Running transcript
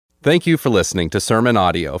Thank you for listening to sermon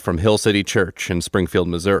audio from Hill City Church in Springfield,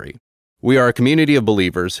 Missouri. We are a community of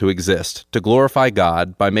believers who exist to glorify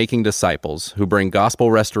God by making disciples who bring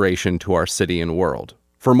gospel restoration to our city and world.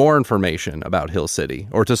 For more information about Hill City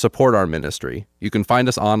or to support our ministry, you can find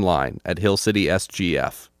us online at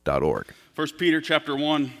hillcitysgf.org. 1 Peter chapter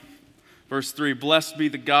 1, verse 3, Blessed be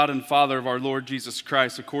the God and Father of our Lord Jesus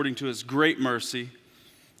Christ, according to his great mercy.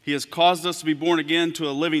 He has caused us to be born again to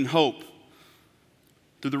a living hope,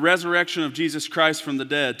 through the resurrection of Jesus Christ from the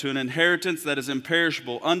dead, to an inheritance that is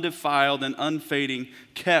imperishable, undefiled, and unfading,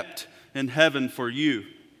 kept in heaven for you,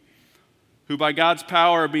 who by God's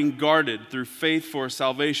power are being guarded through faith for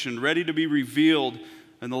salvation, ready to be revealed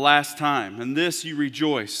in the last time. And this you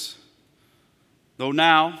rejoice. Though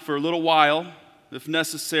now, for a little while, if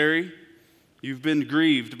necessary, you've been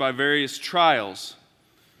grieved by various trials,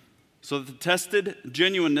 so that the tested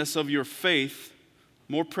genuineness of your faith,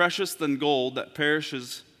 more precious than gold that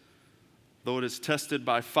perishes though it is tested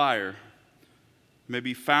by fire, may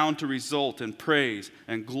be found to result in praise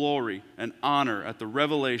and glory and honor at the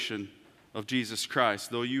revelation of Jesus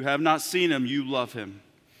Christ. Though you have not seen him, you love him.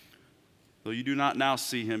 Though you do not now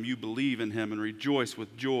see him, you believe in him and rejoice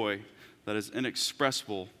with joy that is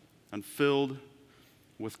inexpressible and filled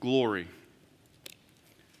with glory.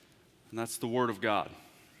 And that's the word of God.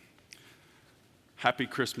 Happy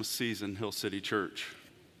Christmas season, Hill City Church.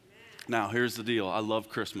 Now, here's the deal. I love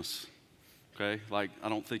Christmas, okay? I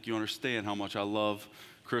don't think you understand how much I love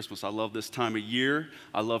Christmas. I love this time of year.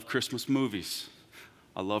 I love Christmas movies.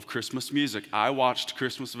 I love Christmas music. I watched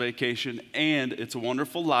Christmas Vacation and It's a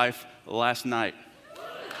Wonderful Life last night,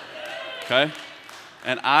 okay?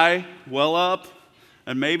 And I well up,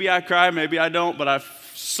 and maybe I cry, maybe I don't, but I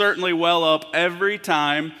certainly well up every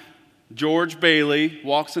time George Bailey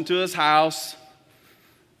walks into his house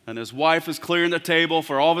and his wife is clearing the table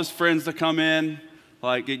for all of his friends to come in.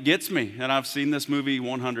 It gets me. And I've seen this movie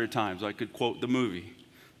 100 times. I could quote the movie,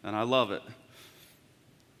 and I love it.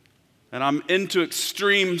 And I'm into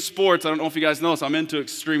extreme sports. I don't know if you guys know this. I'm into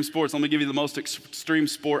extreme sports. Let me give you the most extreme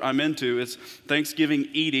sport I'm into. It's Thanksgiving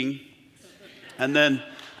eating. And then,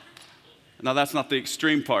 now that's not the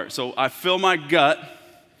extreme part. So I fill my gut,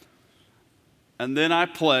 and then I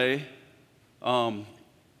play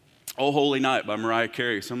Oh Holy Night by Mariah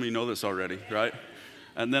Carey. Some of you know this already, right?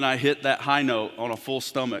 And then I hit that high note on a full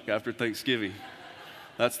stomach after Thanksgiving.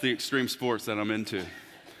 That's the extreme sports that I'm into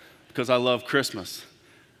because I love Christmas.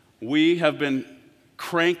 We have been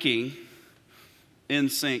cranking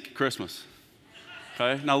NSYNC Christmas,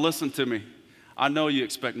 okay? Now listen to me. I know you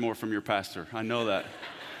expect more from your pastor. I know that.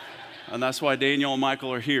 And that's why Daniel and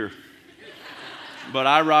Michael are here. But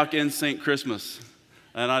I rock NSYNC Christmas.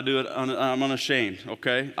 And I do it, I'm unashamed,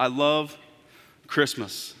 okay? I love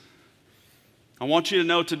Christmas. I want you to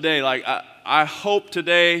know today, I hope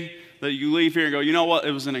today that you leave here and go, you know what?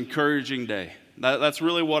 It was an encouraging day. That's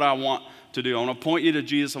really what I want to do. I want to point you to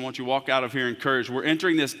Jesus. I want you to walk out of here encouraged. We're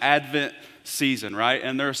entering this Advent season, right?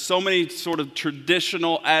 And there are so many sort of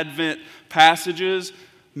traditional Advent passages,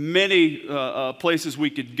 many places we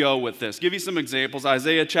could go with this. Give you some examples.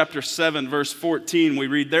 Isaiah chapter 7, verse 14, we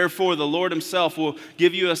read, Therefore the Lord himself will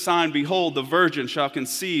give you a sign. Behold, the virgin shall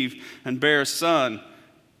conceive and bear a son,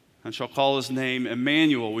 and shall call his name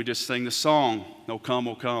Emmanuel. We just sang the song, O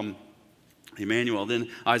come, Emmanuel. Then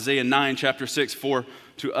Isaiah 9, chapter 6, For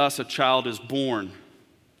to us a child is born.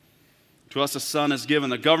 To us a son is given.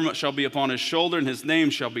 The government shall be upon his shoulder, and his name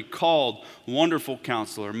shall be called Wonderful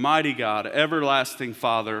Counselor, Mighty God, Everlasting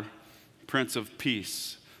Father, Prince of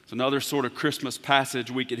Peace. It's another sort of Christmas passage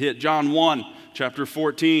we could hit. John 1, chapter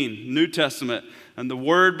 14, New Testament. And the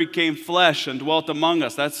Word became flesh and dwelt among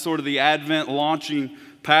us. That's sort of the Advent launching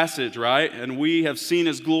passage, right? And we have seen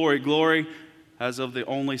his glory as of the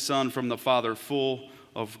only Son from the Father, full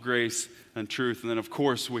of grace and truth. And then, of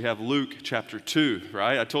course, we have Luke chapter 2,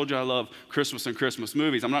 right? I told you I love Christmas and Christmas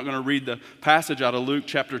movies. I'm not going to read the passage out of Luke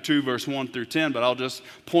chapter 2, verse 1 through 10, but I'll just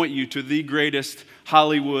point you to the greatest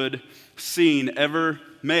Hollywood scene ever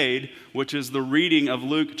made, which is the reading of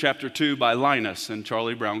Luke chapter 2 by Linus in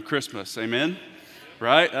Charlie Brown Christmas. Amen?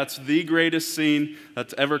 Right? That's the greatest scene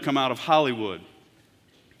that's ever come out of Hollywood.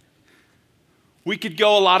 We could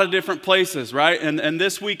go a lot of different places, right? And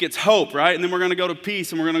this week it's hope, right? And then we're going to go to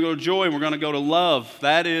peace, and we're going to go to joy, and we're going to go to love.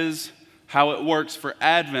 That is how it works for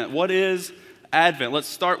Advent. What is Advent? Let's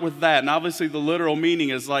start with that. And obviously the literal meaning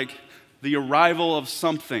is like the arrival of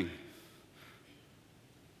something.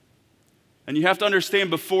 And you have to understand,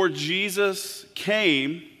 before Jesus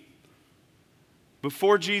came,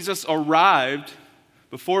 before Jesus arrived,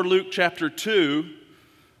 before Luke chapter 2,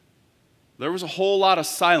 there was a whole lot of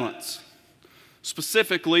silence.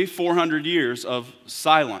 Specifically, 400 years of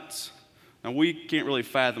silence. Now, we can't really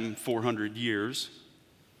fathom 400 years,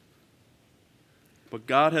 but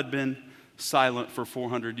God had been silent for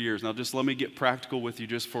 400 years. Now, just let me get practical with you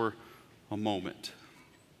just for a moment.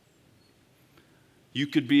 You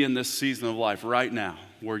could be in this season of life right now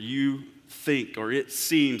where you think or it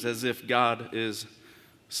seems as if God is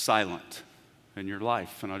silent in your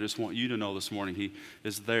life. And I just want you to know this morning, He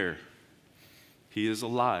is there. He is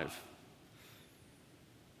alive.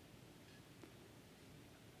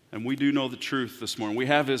 And we do know the truth this morning. We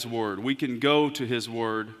have His Word. We can go to His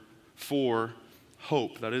Word for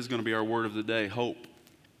hope. That is going to be our word of the day, hope.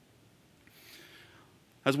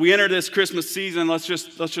 As we enter this Christmas season, let's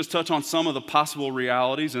just touch on some of the possible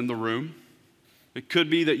realities in the room. It could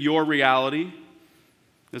be that your reality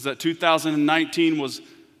is that 2019 was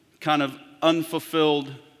kind of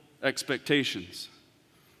unfulfilled expectations.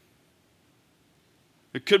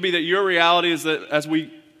 It could be that your reality is that as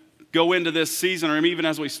we go into this season, or even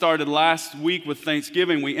as we started last week with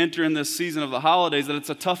Thanksgiving, we enter in this season of the holidays, that it's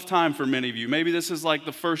a tough time for many of you. Maybe this is like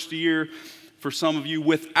the first year for some of you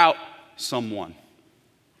without someone.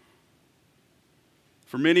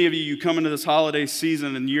 For many of you, you come into this holiday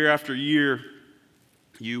season and year after year,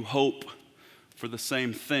 you hope for the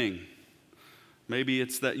same thing. Maybe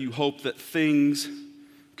it's that you hope that things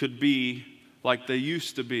could be like they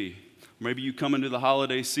used to be. Maybe you come into the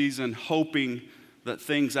holiday season hoping that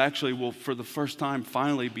things actually will, for the first time,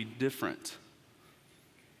 finally be different.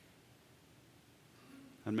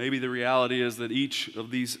 And maybe the reality is that each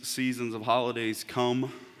of these seasons of holidays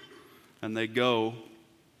come and they go,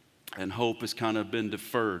 and hope has kind of been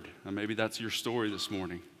deferred. And maybe that's your story this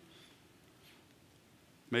morning.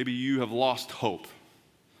 Maybe you have lost hope.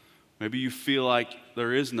 Maybe you feel like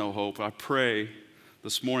there is no hope. I pray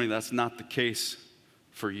this morning that's not the case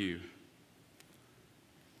for you.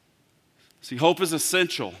 See, hope is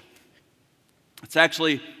essential. It's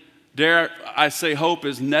actually, dare I say, hope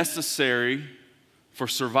is necessary for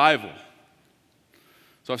survival.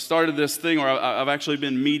 So I've started this thing where I've actually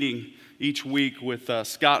been meeting each week with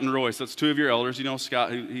Scott and Royce. That's two of your elders. You know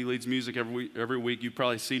Scott, he leads music every week. You've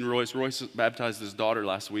probably seen Royce. Royce baptized his daughter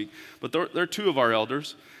last week. But they're two of our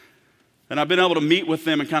elders. And I've been able to meet with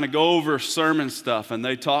them and kind of go over sermon stuff, and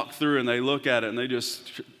they talk through and they look at it, and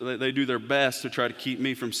they do their best to try to keep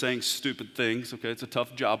me from saying stupid things. Okay, it's a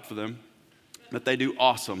tough job for them, but they do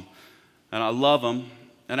awesome, and I love them.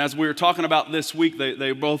 And as we were talking about this week,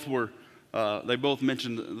 they both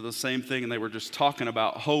mentioned the same thing, and they were just talking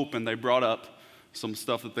about hope, and they brought up some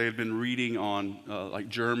stuff that they had been reading on, like in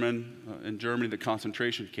Germany, the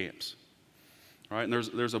concentration camps. All right, and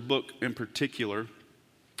there's a book in particular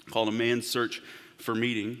called A Man's Search for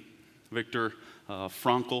Meaning. Viktor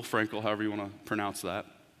Frankl, however you want to pronounce that.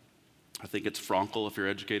 I think it's Frankl if you're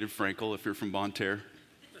educated, Frankl if you're from Bonne Terre.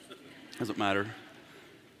 Doesn't matter.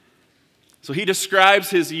 So he describes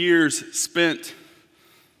his years spent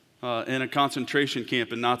in a concentration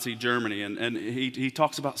camp in Nazi Germany, and he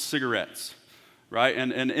talks about cigarettes, right?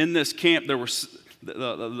 And in this camp, there were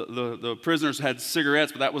the prisoners had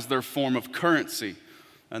cigarettes, but that was their form of currency.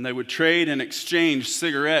 And they would trade and exchange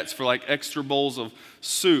cigarettes for like extra bowls of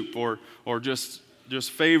soup or just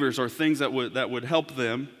favors or things that would help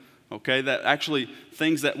them, okay? That actually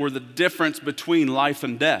things that were the difference between life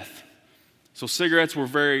and death. So cigarettes were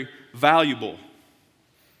very valuable.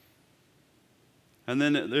 And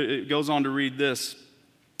then it goes on to read this,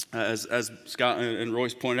 as Scott and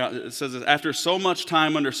Royce pointed out. It says, after so much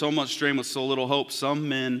time under so much strain with so little hope, some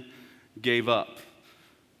men gave up.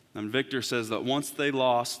 And Viktor says that once they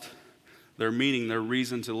lost their meaning, their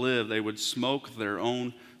reason to live, they would smoke their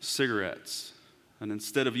own cigarettes. And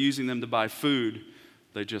instead of using them to buy food,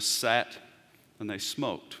 they just sat and they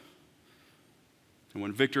smoked. And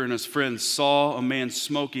when Viktor and his friends saw a man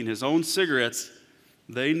smoking his own cigarettes,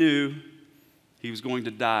 they knew he was going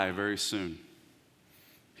to die very soon.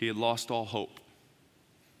 He had lost all hope.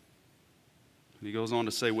 And he goes on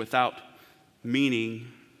to say, without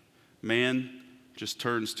meaning, man just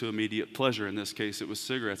turns to immediate pleasure. In this case, it was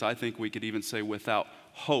cigarettes. I think we could even say without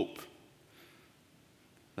hope,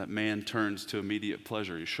 that man turns to immediate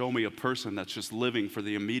pleasure. You show me a person that's just living for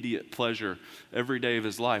the immediate pleasure every day of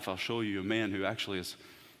his life, I'll show you a man who actually is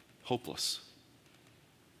hopeless.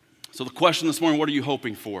 So the question this morning, what are you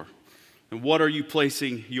hoping for? And what are you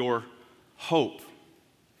placing your hope?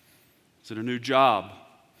 Is it a new job?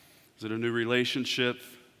 Is it a new relationship?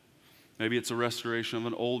 Maybe it's a restoration of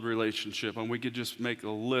an old relationship, and we could just make a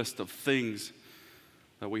list of things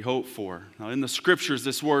that we hope for. Now, in the scriptures,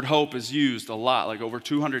 this word hope is used a lot, like over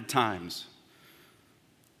 200 times.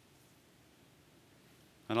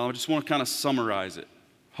 And I just want to kind of summarize it.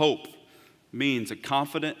 Hope means a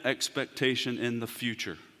confident expectation in the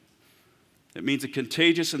future. It means a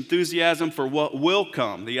contagious enthusiasm for what will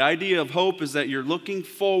come. The idea of hope is that you're looking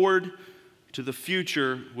forward to the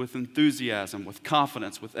future with enthusiasm, with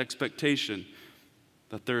confidence, with expectation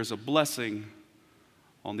that there is a blessing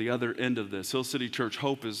on the other end of this. Hill City Church,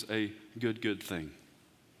 hope is a good thing.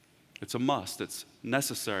 It's a must. It's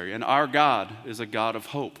necessary. And our God is a God of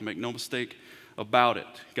hope. Make no mistake about it.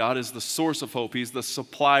 God is the source of hope. He's the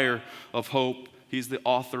supplier of hope. He's the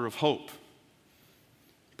author of hope.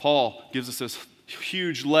 Paul gives us this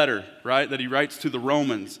huge letter, right, that he writes to the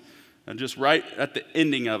Romans. And just right at the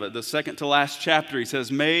ending of it, the second to last chapter, he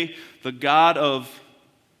says, "May the God of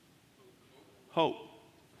hope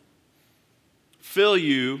fill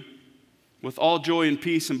you with all joy and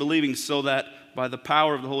peace in believing, so that by the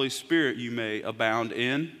power of the Holy Spirit you may abound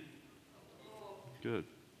in." Good.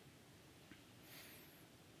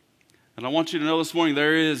 And I want you to know this morning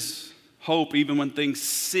there is hope even when things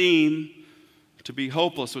seem to be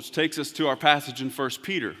hopeless, which takes us to our passage in 1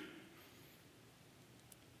 Peter.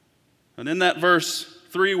 And in that verse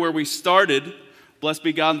 3 where we started, "Blessed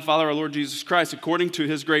be God and Father, our Lord Jesus Christ, according to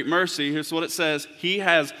his great mercy," here's what it says: "He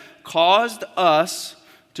has caused us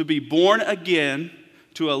to be born again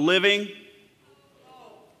to a living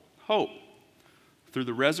hope through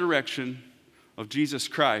the resurrection of Jesus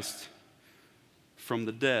Christ from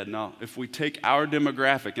the dead." Now, if we take our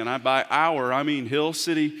demographic, and by our, I mean Hill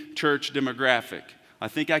City Church demographic, I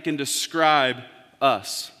think I can describe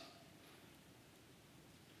us.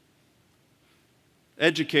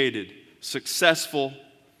 Educated, successful,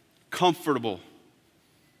 comfortable.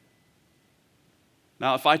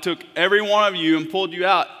 Now, if I took every one of you and pulled you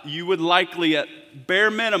out, you would likely, at bare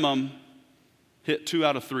minimum, hit 2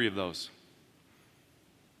 out of 3 of those.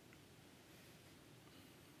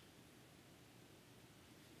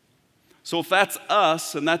 So if that's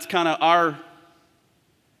us, and that's kind of our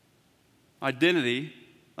identity,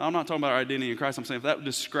 I'm not talking about our identity in Christ, I'm saying if that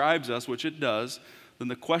describes us, which it does, then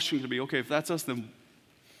the question could be, okay, if that's us, then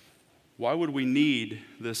why would we need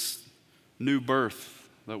this new birth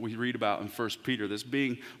that we read about in 1 Peter, this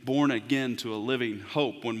being born again to a living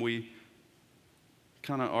hope when we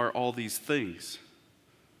kind of are all these things?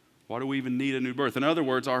 Why do we even need a new birth? In other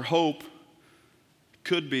words, our hope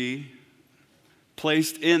could be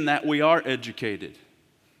placed in that we are educated,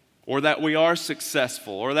 or that we are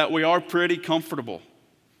successful, or that we are pretty comfortable.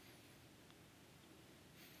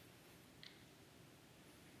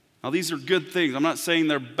 Now, these are good things. I'm not saying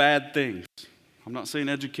they're bad things. I'm not saying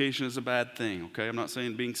education is a bad thing, okay? I'm not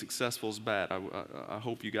saying being successful is bad. I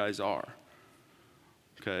hope you guys are,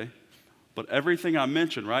 okay? But everything I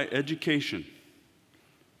mentioned, right? Education,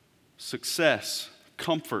 success,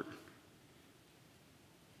 comfort,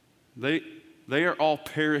 they are all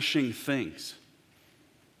perishing things.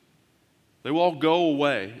 They will all go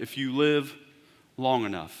away if you live long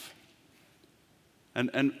enough.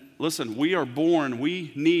 And listen, we are born,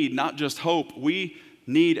 we need not just hope, we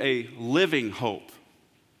need a living hope.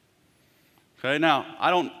 Okay, now,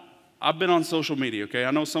 I've been on social media, okay?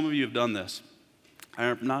 I know some of you have done this.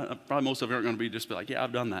 Probably most of you aren't going to be like, yeah,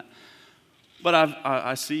 I've done that. But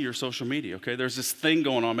I see your social media, okay? There's this thing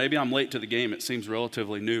going on. Maybe I'm late to the game. It seems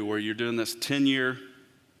relatively new, where you're doing this 10-year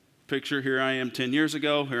picture. Here I am 10 years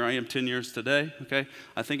ago. Here I am 10 years today, okay?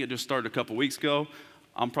 I think it just started a couple weeks ago.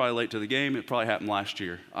 I'm probably late to the game. It probably happened last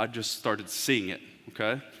year. I just started seeing it,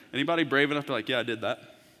 okay? Anybody brave enough to be like, yeah, I did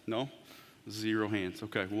that? No? 0 hands.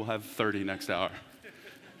 Okay, we'll have 30 next hour.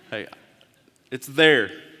 Hey, it's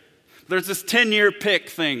there. There's this 10-year pick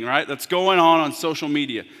thing, right, that's going on social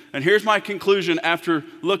media. And here's my conclusion after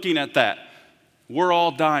looking at that. We're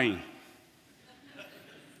all dying.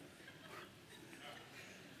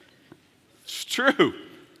 It's true.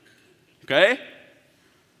 Okay?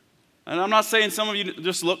 And I'm not saying some of you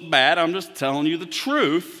just look bad. I'm just telling you the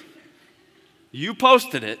truth. You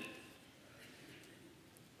posted it.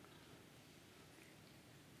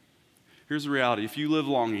 Here's the reality. If you live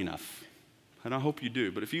long enough, and I hope you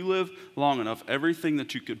do, but if you live long enough, everything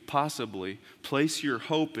that you could possibly place your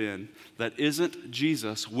hope in that isn't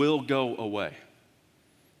Jesus will go away.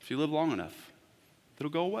 If you live long enough,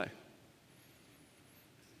 it'll go away.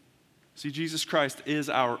 See, Jesus Christ is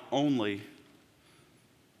our only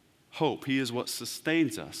hope. He is what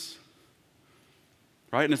sustains us.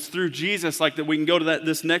 Right? And it's through Jesus like that we can go to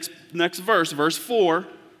this next verse, verse 4.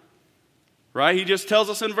 Right? He just tells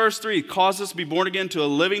us in verse 3, he caused us to be born again to a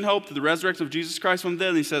living hope through the resurrection of Jesus Christ from the dead.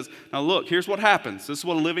 And he says, now look, here's what happens. This is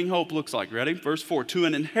what a living hope looks like. Ready? Verse 4, to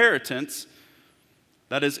an inheritance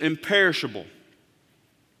that is imperishable,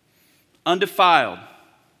 undefiled,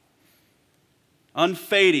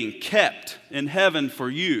 unfading, kept in heaven for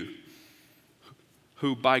you,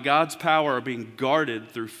 who by God's power are being guarded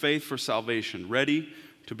through faith for salvation, ready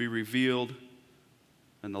to be revealed.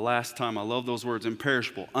 And the last time, I love those words,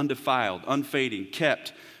 imperishable, undefiled, unfading,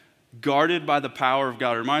 kept, guarded by the power of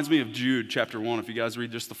God. It reminds me of Jude chapter 1. If you guys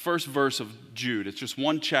read just the first verse of Jude, it's just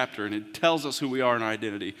one chapter, and it tells us who we are in our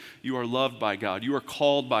identity. You are loved by God. You are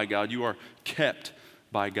called by God. You are kept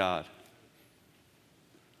by God.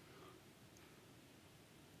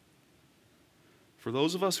 For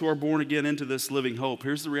those of us who are born again into this living hope,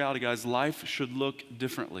 here's the reality, guys. Life should look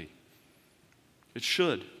differently. It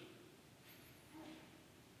should.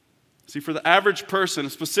 See, for the average person,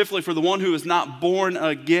 specifically for the one who is not born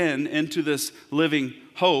again into this living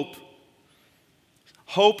hope,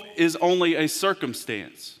 hope is only a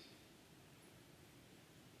circumstance.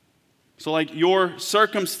 So like your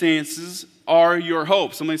circumstances are your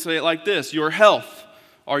hopes. Somebody say it like this: your health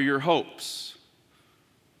are your hopes.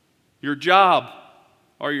 Your job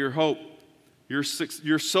are your hope. Your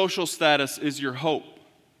social status is your hope.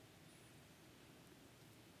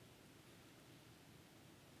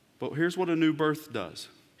 But here's what a new birth does.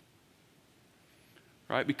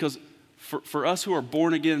 Right? Because for us who are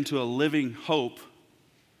born again into a living hope,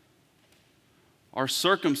 our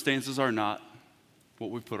circumstances are not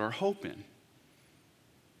what we put our hope in.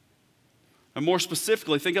 And more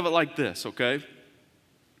specifically, think of it like this, okay?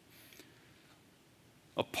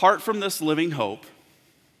 Apart from this living hope,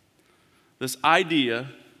 this idea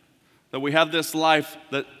that we have this life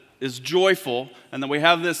that is joyful and that we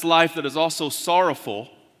have this life that is also sorrowful.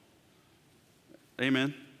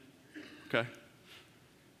 Amen? Okay.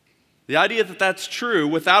 The idea that that's true,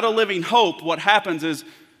 without a living hope, what happens is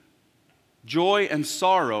joy and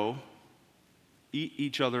sorrow eat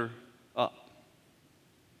each other up.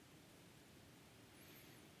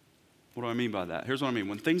 What do I mean by that? Here's what I mean.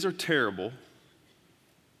 When things are terrible,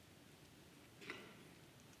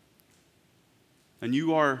 and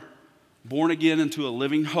you are born again into a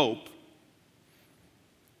living hope,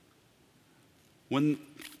 when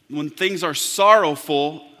things are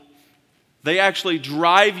sorrowful, they actually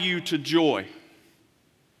drive you to joy.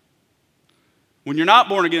 When you're not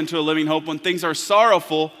born again to a living hope, when things are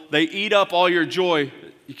sorrowful, they eat up all your joy.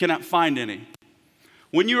 You cannot find any.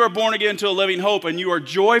 When you are born again to a living hope and you are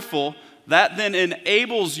joyful, that then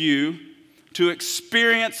enables you to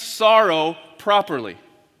experience sorrow properly.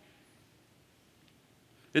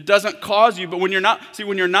 It doesn't cause you, but when you're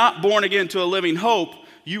not born again to a living hope,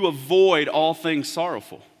 you avoid all things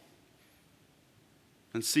sorrowful.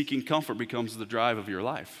 And seeking comfort becomes the drive of your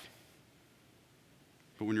life.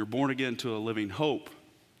 But when you're born again to a living hope,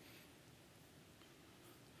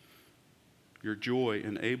 your joy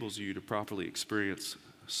enables you to properly experience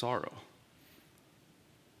sorrow.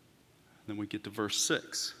 Then we get to verse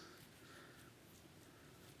 6.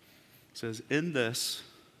 It says, "In this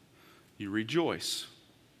you rejoice.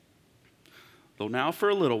 Though now for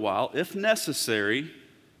a little while, if necessary,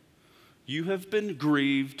 you have been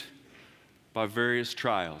grieved by various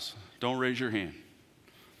trials." Don't raise your hand.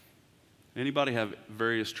 Anybody have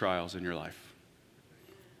various trials in your life?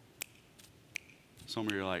 Some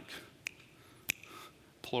of you are like,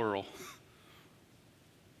 plural.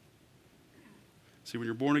 See, when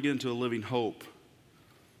you're born again to a living hope,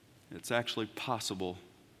 it's actually possible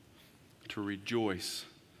to rejoice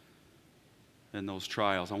in those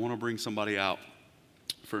trials. I want to bring somebody out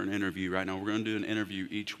for an interview right now. We're going to do an interview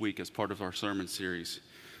each week as part of our sermon series.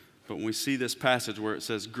 But when we see this passage where it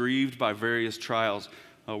says grieved by various trials,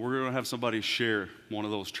 we're going to have somebody share one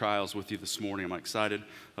of those trials with you this morning. I'm excited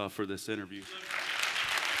for this interview.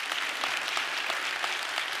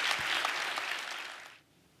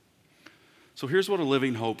 So here's what a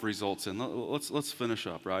living hope results in. Let's finish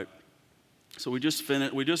up, right? So we just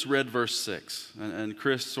read verse 6, and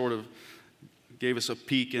Chris sort of gave us a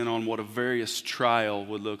peek in on what a various trial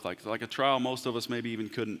would look like. Like a trial most of us maybe even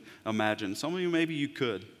couldn't imagine. Some of you, maybe you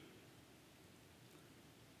could.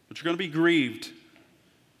 But you're going to be grieved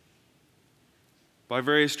by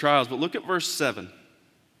various trials. But look at verse 7. It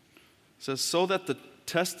says, "So that the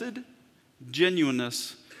tested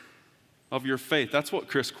genuineness of your faith." That's what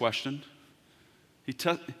Chris questioned.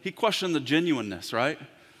 He questioned the genuineness, right?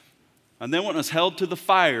 And then when it was held to the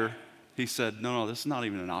fire, he said, no, this is not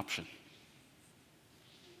even an option.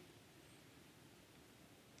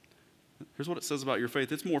 Here's what it says about your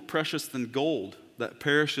faith. It's more precious than gold that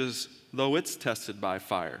perishes though it's tested by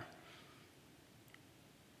fire.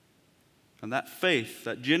 And that faith,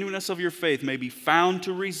 that genuineness of your faith may be found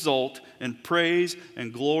to result in praise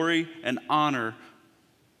and glory and honor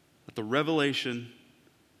at the revelation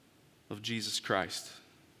of Jesus Christ.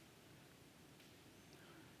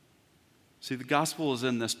 See, the gospel is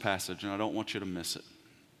in this passage, and I don't want you to miss it.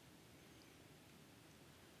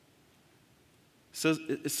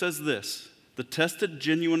 It says this, the tested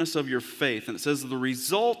genuineness of your faith. And it says the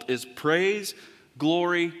result is praise,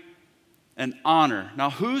 glory, and honor. Now,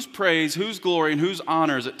 whose praise, whose glory, and whose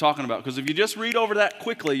honor is it talking about? Because if you just read over that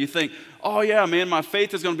quickly, you think, oh yeah, man, my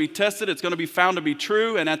faith is going to be tested. It's going to be found to be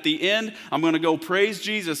true. And at the end, I'm going to go praise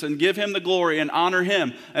Jesus and give him the glory and honor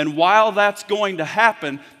him. And while that's going to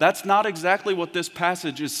happen, that's not exactly what this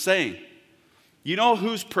passage is saying. You know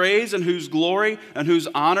whose praise and whose glory and whose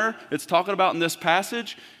honor it's talking about in this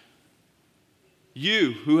passage?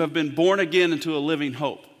 You who have been born again into a living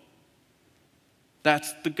hope.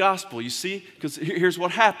 That's the gospel, you see? Because here's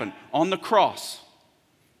what happened. On the cross,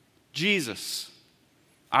 Jesus,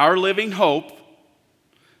 our living hope,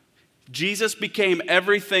 Jesus became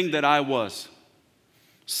everything that I was.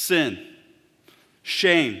 Sin,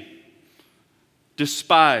 shame,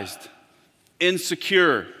 despised,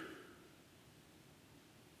 insecure.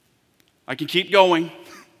 I can keep going.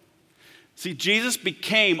 See, Jesus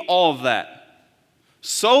became all of that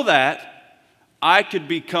so that I could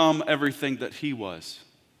become everything that he was.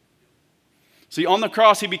 See, on the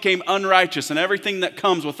cross, he became unrighteous and everything that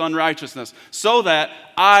comes with unrighteousness so that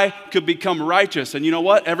I could become righteous. And you know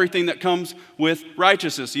what? Everything that comes with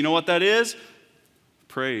righteousness. You know what that is?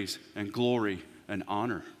 Praise and glory and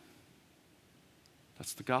honor.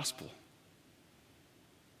 That's the gospel.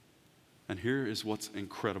 And here is what's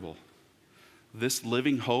incredible. This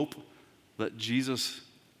living hope that Jesus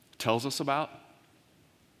tells us about,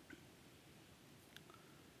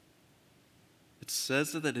 it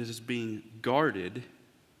says that it is being guarded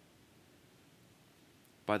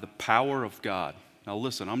by the power of God. Now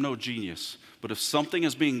listen, I'm no genius, but if something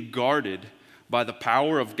is being guarded by the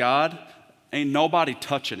power of God, ain't nobody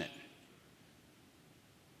touching it.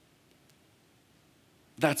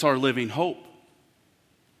 That's our living hope.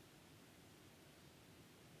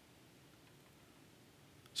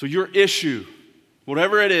 So your issue,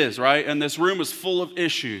 whatever it is, right? And this room is full of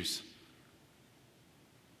issues.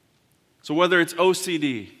 So whether it's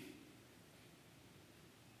OCD,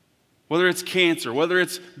 whether it's cancer, whether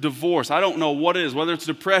it's divorce, I don't know what it is, whether it's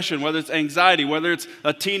depression, whether it's anxiety, whether it's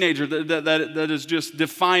a teenager that is just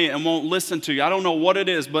defiant and won't listen to you. I don't know what it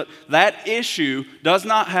is, but that issue does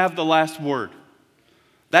not have the last word.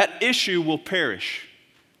 That issue will perish.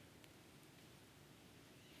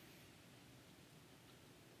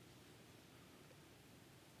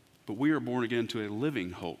 But we are born again to a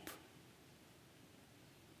living hope.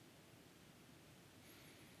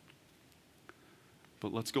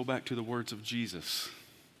 But let's go back to the words of Jesus,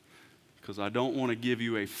 because I don't want to give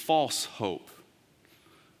you a false hope.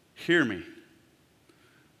 Hear me.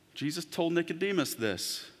 Jesus told Nicodemus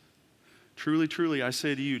this. Truly, truly, I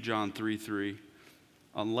say to you, John 3:3,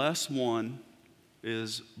 unless one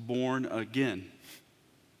is born again.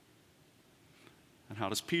 And how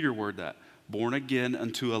does Peter word that? Born again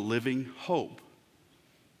unto a living hope.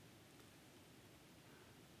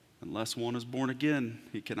 Unless one is born again,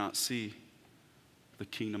 he cannot see the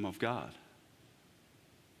kingdom of God.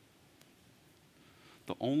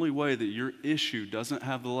 The only way that your issue doesn't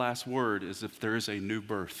have the last word is if there is a new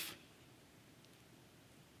birth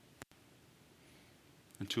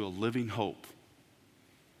into a living hope.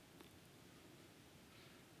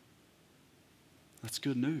 That's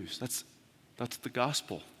good news. That's the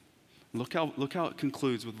gospel. Look how it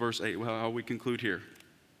concludes with verse 8, how we conclude here.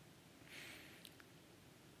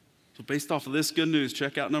 So based off of this good news,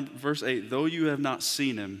 check out verse 8. Though you have not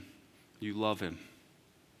seen him, you love him.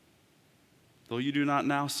 Though you do not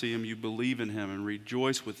now see him, you believe in him and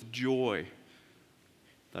rejoice with joy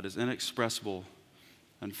that is inexpressible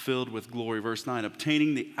and filled with glory. Verse 9,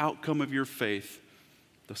 obtaining the outcome of your faith,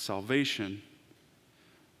 the salvation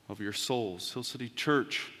of your souls. Hill City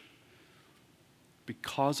Church,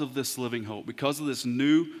 because of this living hope, because of this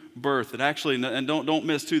new birth, it actually, and don't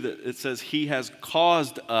miss too that it says he has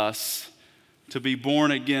caused us to be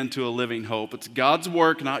born again to a living hope. It's God's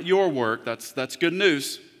work, not your work. That's good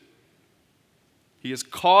news. He has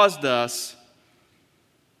caused us,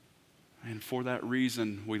 and for that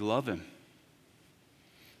reason, we love him.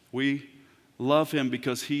 We love him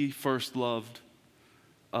because he first loved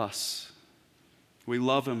us. We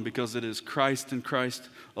love him because it is Christ and Christ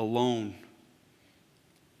alone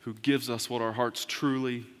who gives us what our hearts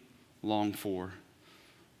truly long for.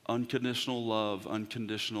 Unconditional love,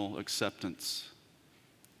 unconditional acceptance,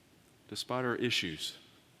 despite our issues.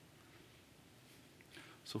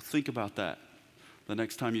 So think about that the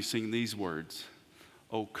next time you sing these words.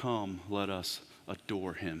 Oh, come, let us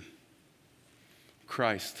adore him.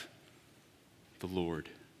 Christ the Lord.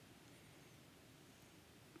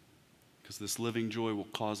 Because this living joy will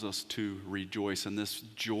cause us to rejoice. And this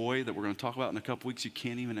joy that we're going to talk about in a couple weeks, you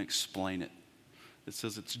can't even explain it. It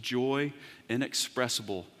says it's joy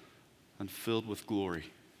inexpressible and filled with glory.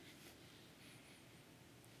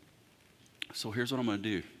 So here's what I'm going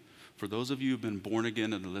to do. For those of you who've been born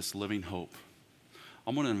again into this living hope,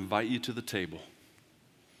 I'm going to invite you to the table.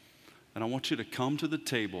 And I want you to come to the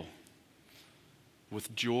table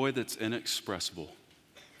with joy that's inexpressible.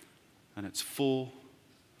 And it's full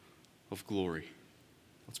of glory.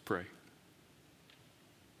 Let's pray.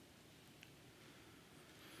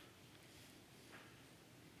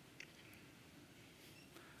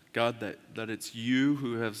 God, that it's you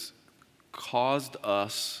who has caused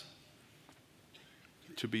us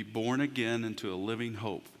to be born again into a living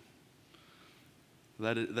hope.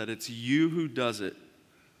 That it's you who does it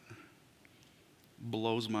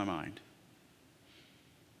blows my mind.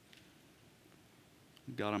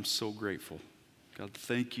 God, I'm so grateful. God,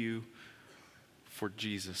 thank you for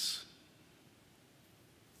Jesus,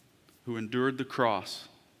 who endured the cross,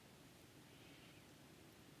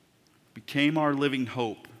 became our living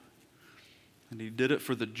hope, and he did it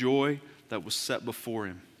for the joy that was set before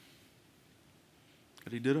him.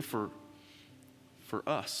 And he did it for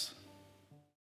us.